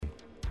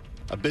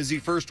A busy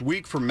first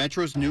week for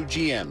Metro's new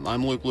GM.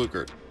 I'm Luke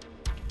Lukert.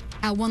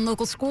 How one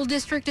local school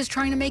district is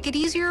trying to make it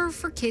easier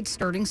for kids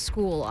starting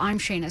school. I'm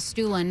Shayna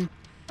Stulin.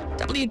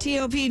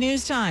 WTOP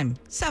News Time,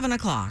 7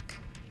 o'clock.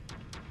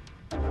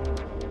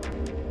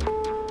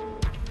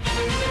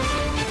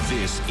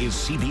 This is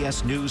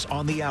CBS News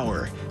on the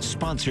Hour,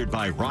 sponsored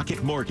by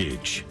Rocket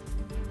Mortgage.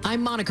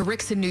 I'm Monica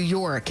Ricks in New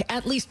York.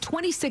 At least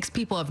 26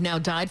 people have now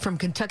died from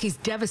Kentucky's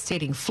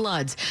devastating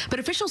floods. But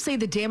officials say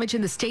the damage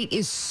in the state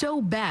is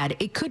so bad,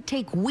 it could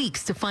take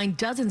weeks to find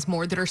dozens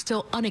more that are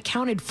still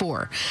unaccounted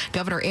for.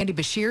 Governor Andy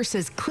Beshear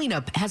says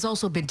cleanup has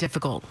also been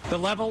difficult. The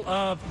level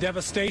of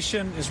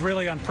devastation is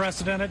really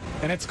unprecedented,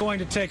 and it's going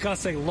to take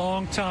us a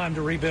long time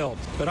to rebuild.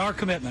 But our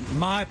commitment,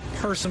 my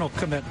personal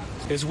commitment,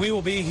 is we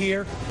will be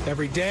here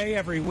every day,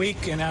 every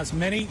week, and as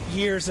many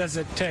years as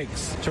it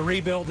takes to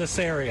rebuild this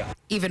area.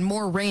 Even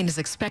more rain is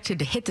expected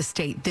to hit the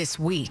state this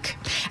week.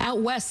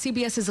 Out west,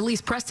 CBS's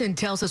Elise Preston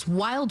tells us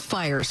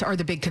wildfires are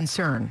the big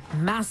concern.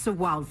 Massive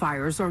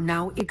wildfires are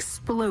now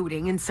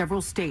exploding in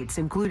several states,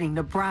 including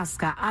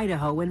Nebraska,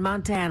 Idaho, and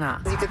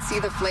Montana. You could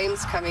see the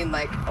flames coming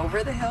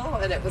over the hill,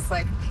 and it was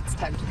it's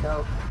time to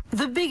go.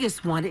 The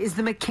biggest one is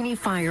the McKinney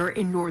Fire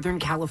in Northern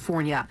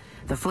California.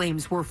 The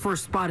flames were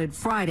first spotted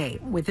Friday.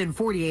 Within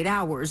 48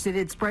 hours, it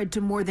had spread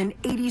to more than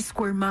 80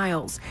 square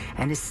miles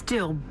and is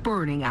still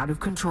burning out of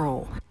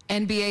control.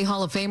 NBA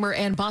Hall of Famer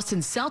and Boston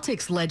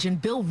Celtics legend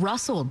Bill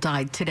Russell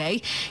died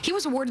today. He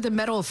was awarded the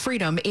Medal of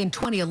Freedom in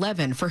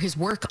 2011 for his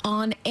work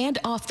on and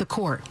off the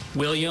court.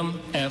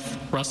 William F.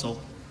 Russell.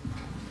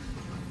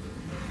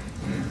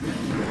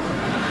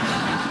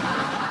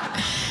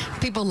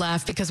 People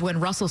laugh because when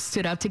Russell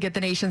stood up to get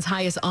the nation's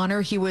highest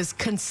honor, he was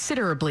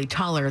considerably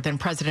taller than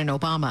President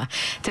Obama.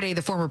 Today,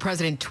 the former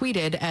president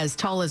tweeted, "As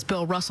tall as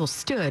Bill Russell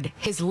stood,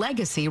 his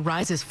legacy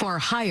rises far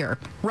higher."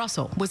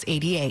 Russell was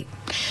 88.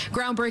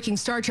 Groundbreaking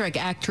Star Trek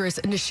actress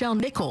Nichelle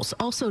Nichols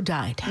also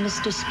died.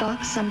 Mr.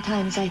 Spock,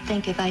 sometimes I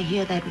think if I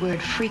hear that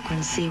word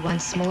frequency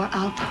once more,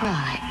 I'll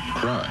cry.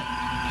 Cry?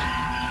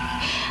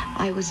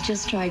 I was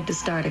just trying to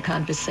start a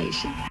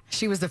conversation.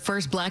 She was the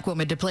first black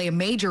woman to play a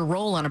major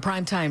role on a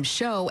primetime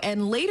show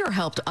and later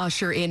helped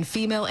usher in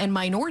female and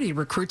minority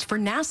recruits for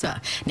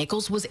NASA.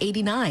 Nichols was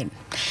 89.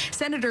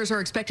 Senators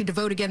are expected to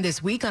vote again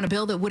this week on a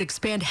bill that would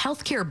expand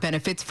health care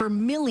benefits for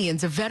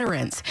millions of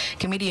veterans.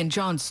 Comedian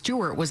Jon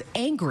Stewart was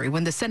angry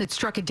when the Senate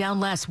struck it down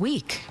last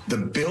week. The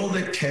bill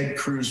that Ted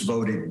Cruz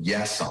voted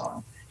yes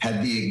on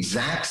had the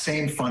exact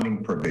same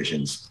funding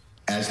provisions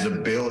as the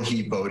bill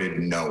he voted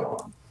no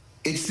on.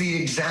 It's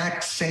the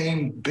exact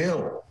same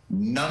bill.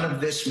 None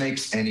of this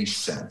makes any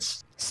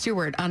sense.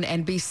 Stewart on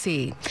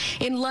NBC.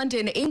 In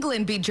London,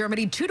 England beat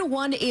Germany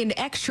 2-1 in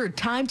extra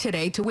time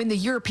today to win the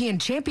European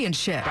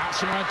Championship.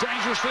 Bouncing around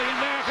dangerously in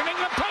there. Can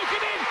England poke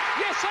it in?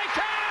 Yes, they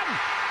can!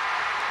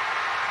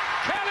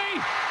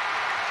 Kelly!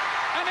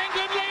 And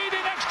England lead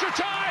in extra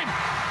time.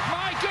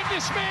 My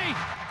goodness me!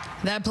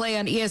 That play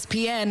on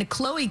ESPN,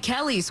 Chloe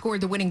Kelly scored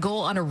the winning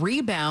goal on a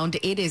rebound.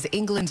 It is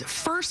England's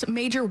first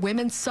major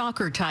women's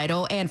soccer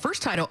title and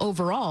first title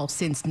overall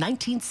since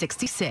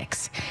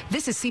 1966.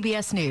 This is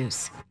CBS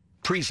News.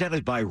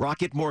 Presented by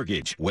Rocket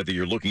Mortgage. Whether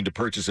you're looking to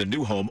purchase a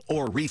new home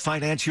or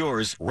refinance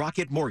yours,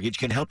 Rocket Mortgage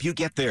can help you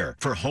get there.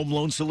 For home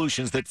loan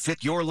solutions that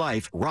fit your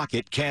life,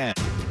 Rocket can.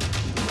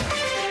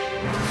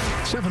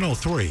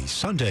 7:03,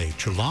 Sunday,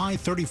 July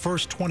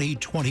 31st,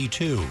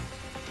 2022.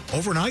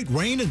 Overnight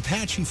rain and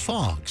patchy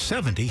fog.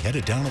 70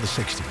 headed down to the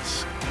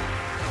 60s.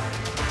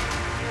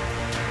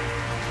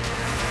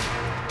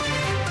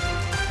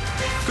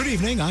 Good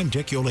evening. I'm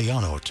Dick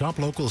Iuliano. Top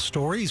local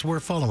stories we're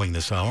following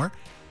this hour.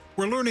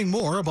 We're learning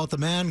more about the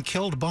man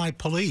killed by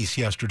police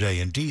yesterday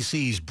in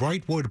D.C.'s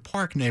Brightwood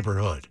Park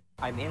neighborhood.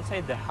 I'm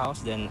inside the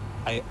house, then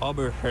I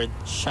overheard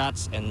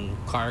shots and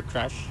car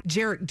crash.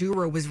 Jarek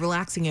Dura was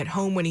relaxing at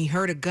home when he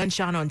heard a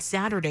gunshot on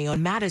Saturday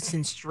on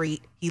Madison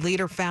Street. He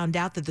later found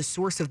out that the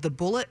source of the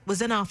bullet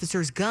was an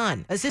officer's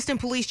gun. Assistant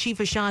Police Chief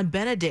Ashawn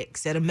Benedict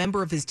said a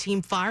member of his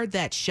team fired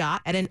that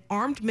shot at an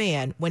armed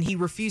man when he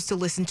refused to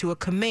listen to a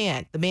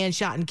command. The man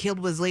shot and killed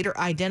was later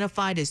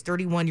identified as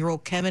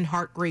 31-year-old Kevin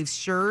Hartgraves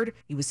Sherd.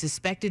 He was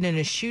suspected in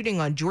a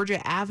shooting on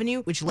Georgia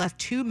Avenue, which left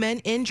 2 men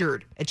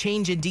injured. A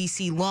change in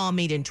D.C. law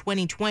made in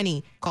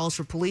 2020 calls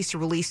for police to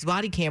release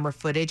body camera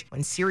footage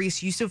when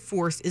serious use of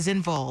force is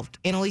involved.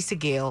 Annalisa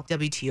Gale,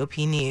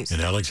 WTOP News.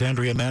 In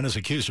Alexandria, a man is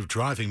accused of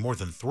driving more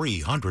than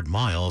 300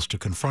 miles to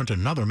confront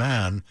another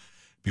man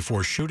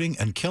before shooting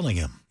and killing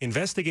him.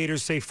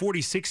 Investigators say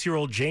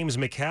 46-year-old James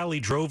McCallie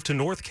drove to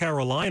North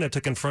Carolina to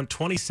confront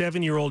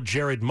 27-year-old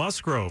Jared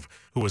Musgrove,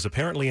 who was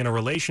apparently in a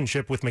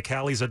relationship with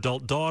McCallie's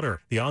adult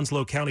daughter. The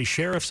Onslow County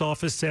Sheriff's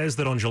Office says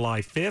that on July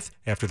 5th,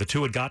 after the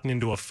two had gotten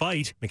into a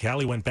fight,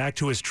 McCallie went back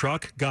to his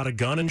truck, got a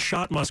gun, and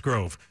shot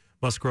Musgrove.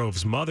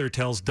 Musgrove's mother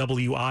tells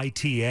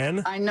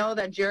WITN, "I know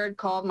that Jared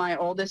called my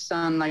oldest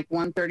son like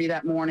 1:30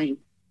 that morning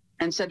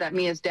and said that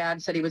his dad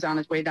said he was on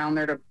his way down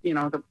there to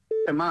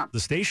him up."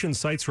 The station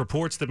cites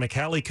reports that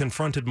McCallie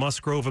confronted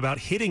Musgrove about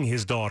hitting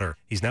his daughter.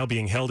 He's now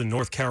being held in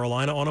North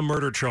Carolina on a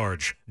murder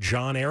charge.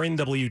 John Aaron,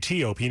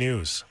 WTOP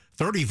News.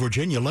 30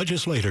 Virginia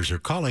legislators are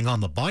calling on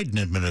the Biden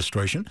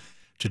administration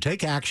to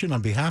take action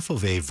on behalf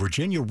of a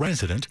Virginia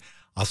resident,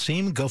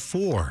 Asim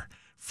Ghafoor,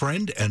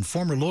 friend and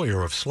former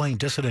lawyer of slain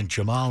dissident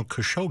Jamal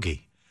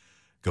Khashoggi.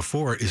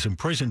 Ghafoor is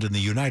imprisoned in the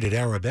United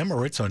Arab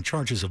Emirates on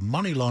charges of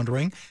money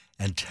laundering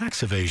and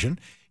tax evasion.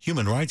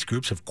 Human rights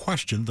groups have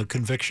questioned the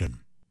conviction.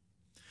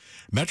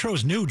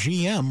 Metro's new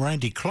GM,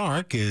 Randy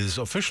Clark, is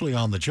officially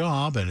on the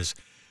job, and his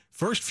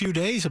first few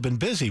days have been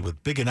busy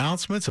with big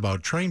announcements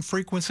about train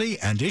frequency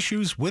and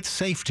issues with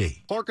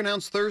safety. Clark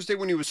announced Thursday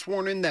when he was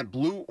sworn in that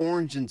blue,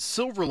 orange, and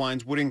silver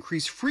lines would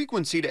increase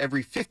frequency to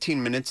every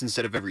 15 minutes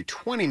instead of every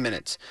 20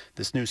 minutes.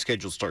 This new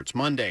schedule starts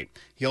Monday.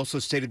 He also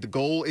stated the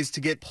goal is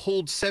to get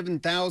pulled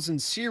 7,000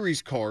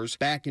 series cars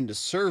back into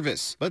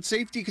service. But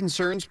safety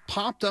concerns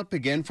popped up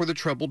again for the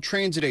troubled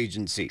transit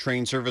agency.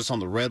 Train service on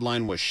the Red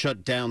Line was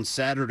shut down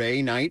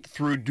Saturday night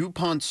through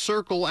DuPont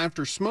Circle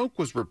after smoke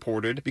was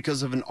reported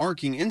because of an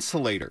arcing insulator.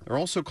 There are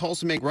also calls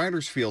to make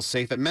riders feel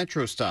safe at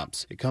Metro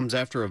stops. It comes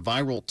after a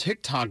viral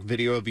TikTok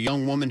video of a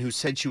young woman who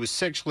said she was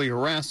sexually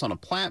harassed on a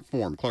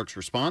platform. Clark's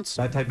response: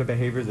 that type of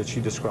behavior that she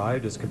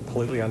described is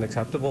completely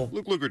unacceptable.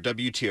 Luke Luger,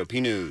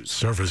 WTOP News.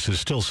 Service is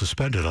still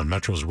suspended on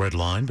Metro's Red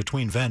Line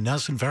between Van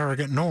Ness and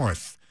Farragut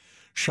North.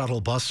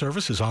 Shuttle bus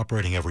service is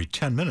operating every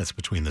 10 minutes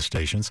between the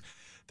stations.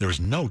 There is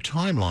no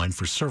timeline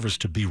for service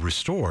to be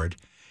restored.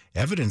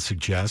 Evidence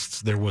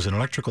suggests there was an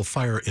electrical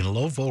fire in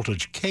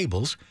low-voltage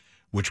cables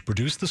which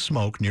produced the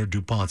smoke near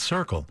DuPont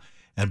Circle.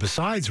 And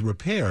besides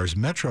repairs,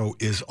 Metro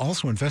is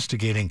also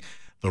investigating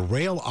the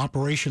Rail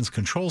Operations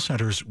Control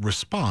Center's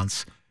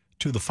response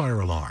to the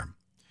fire alarm.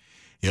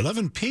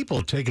 11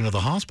 people taken to the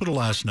hospital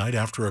last night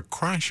after a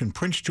crash in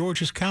Prince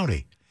George's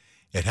County.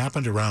 It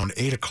happened around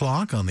 8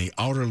 o'clock on the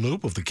outer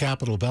loop of the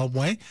Capitol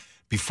Beltway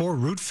before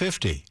Route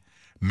 50.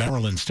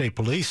 Maryland State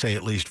Police say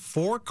at least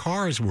 4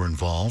 cars were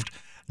involved.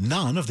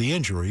 None of the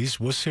injuries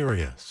was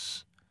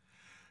serious.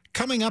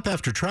 Coming up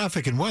after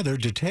traffic and weather,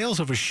 details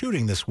of a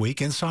shooting this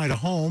week inside a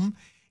home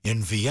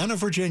in Vienna,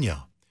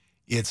 Virginia.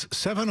 It's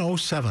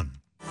 7:07.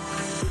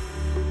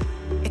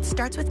 It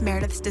starts with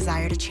Meredith's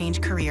desire to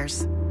change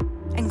careers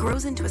and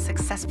grows into a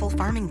successful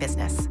farming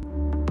business.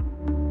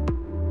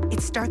 It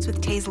starts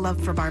with Tay's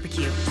love for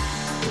barbecue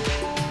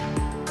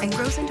and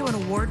grows into an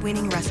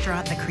award-winning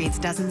restaurant that creates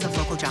dozens of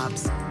local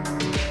jobs.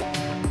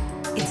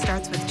 It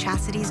starts with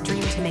Chastity's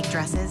dream to make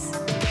dresses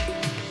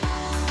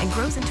and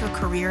grows into a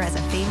career as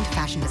a famed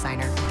fashion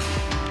designer.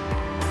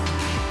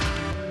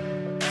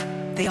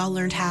 They all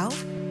learned how?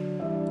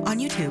 On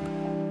YouTube.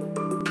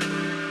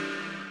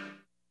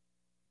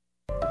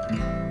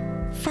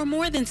 For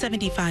more than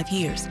 75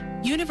 years,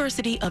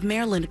 University of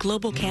Maryland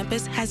Global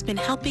Campus has been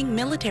helping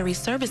military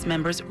service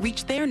members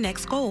reach their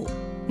next goal.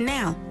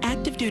 Now,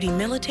 active duty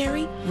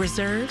military,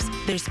 reserves,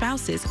 their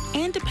spouses,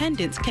 and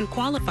dependents can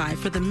qualify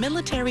for the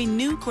Military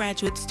New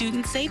Graduate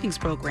Student Savings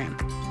Program.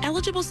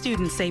 Eligible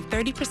students save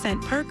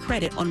 30% per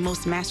credit on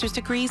most master's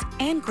degrees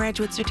and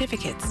graduate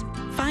certificates.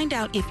 Find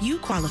out if you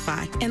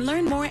qualify and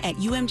learn more at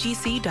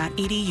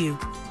umgc.edu.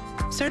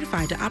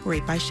 Certified to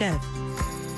operate by Chev.